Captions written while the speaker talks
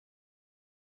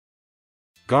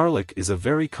Garlic is a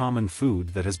very common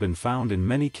food that has been found in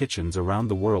many kitchens around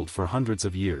the world for hundreds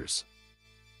of years.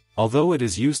 Although it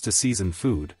is used to season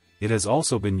food, it has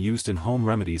also been used in home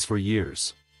remedies for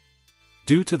years.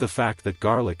 Due to the fact that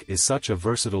garlic is such a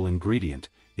versatile ingredient,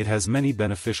 it has many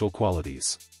beneficial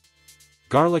qualities.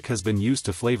 Garlic has been used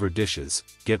to flavor dishes,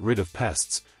 get rid of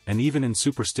pests, and even in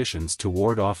superstitions to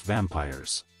ward off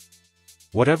vampires.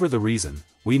 Whatever the reason,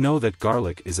 we know that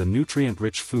garlic is a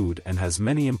nutrient-rich food and has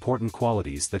many important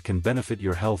qualities that can benefit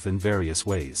your health in various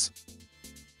ways.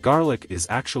 Garlic is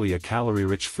actually a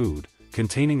calorie-rich food,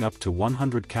 containing up to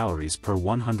 100 calories per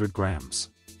 100 grams.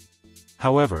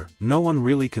 However, no one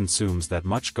really consumes that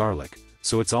much garlic,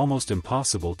 so it's almost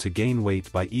impossible to gain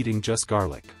weight by eating just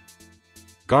garlic.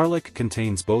 Garlic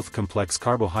contains both complex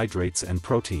carbohydrates and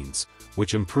proteins,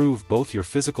 which improve both your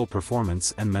physical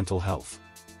performance and mental health.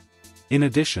 In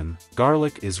addition,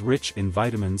 garlic is rich in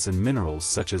vitamins and minerals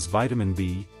such as vitamin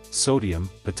B, sodium,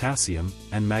 potassium,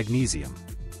 and magnesium.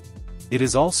 It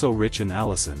is also rich in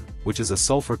allicin, which is a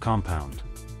sulfur compound.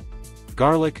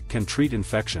 Garlic can treat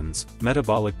infections,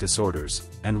 metabolic disorders,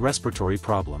 and respiratory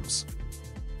problems.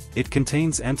 It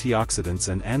contains antioxidants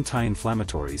and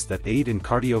anti-inflammatories that aid in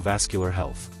cardiovascular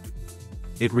health.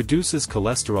 It reduces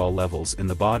cholesterol levels in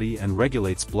the body and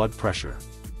regulates blood pressure.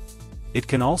 It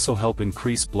can also help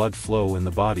increase blood flow in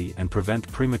the body and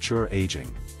prevent premature aging.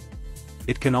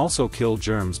 It can also kill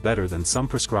germs better than some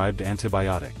prescribed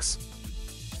antibiotics.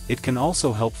 It can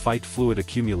also help fight fluid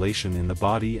accumulation in the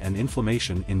body and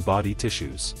inflammation in body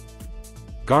tissues.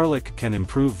 Garlic can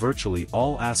improve virtually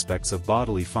all aspects of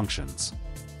bodily functions.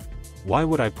 Why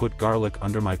would I put garlic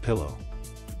under my pillow?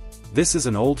 This is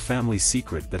an old family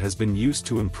secret that has been used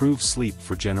to improve sleep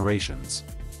for generations.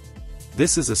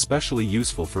 This is especially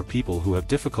useful for people who have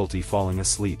difficulty falling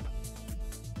asleep.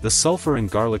 The sulfur in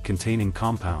garlic-containing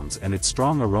compounds and its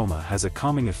strong aroma has a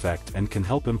calming effect and can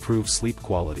help improve sleep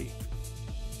quality.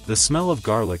 The smell of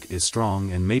garlic is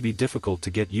strong and may be difficult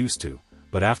to get used to,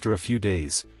 but after a few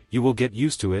days, you will get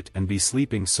used to it and be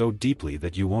sleeping so deeply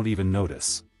that you won't even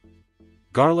notice.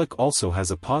 Garlic also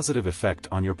has a positive effect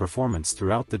on your performance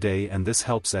throughout the day, and this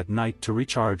helps at night to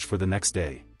recharge for the next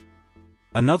day.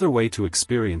 Another way to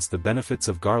experience the benefits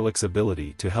of garlic's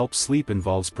ability to help sleep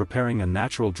involves preparing a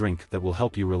natural drink that will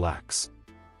help you relax.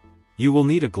 You will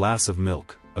need a glass of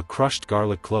milk, a crushed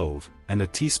garlic clove, and a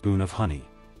teaspoon of honey.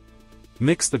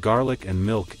 Mix the garlic and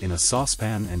milk in a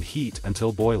saucepan and heat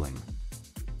until boiling.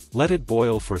 Let it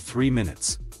boil for 3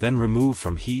 minutes, then remove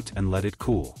from heat and let it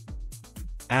cool.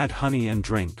 Add honey and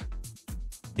drink.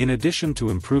 In addition to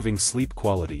improving sleep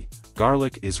quality,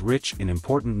 garlic is rich in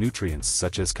important nutrients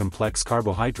such as complex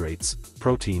carbohydrates,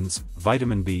 proteins,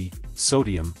 vitamin B,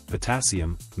 sodium,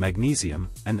 potassium, magnesium,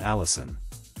 and allicin.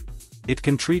 It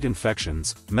can treat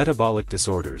infections, metabolic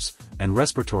disorders, and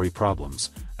respiratory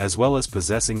problems, as well as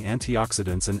possessing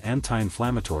antioxidants and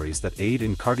anti-inflammatories that aid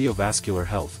in cardiovascular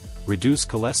health, reduce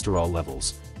cholesterol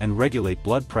levels, and regulate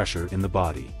blood pressure in the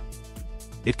body.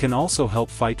 It can also help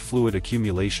fight fluid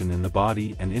accumulation in the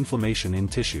body and inflammation in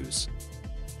tissues.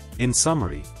 In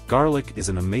summary, garlic is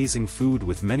an amazing food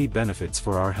with many benefits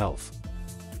for our health.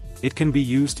 It can be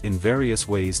used in various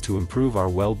ways to improve our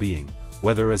well-being,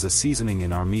 whether as a seasoning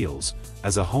in our meals,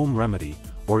 as a home remedy,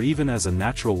 or even as a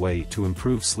natural way to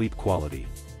improve sleep quality.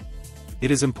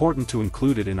 It is important to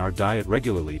include it in our diet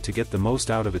regularly to get the most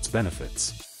out of its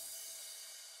benefits.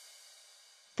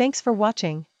 Thanks for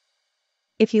watching.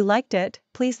 If you liked it,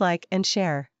 please like and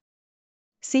share.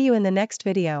 See you in the next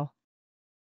video.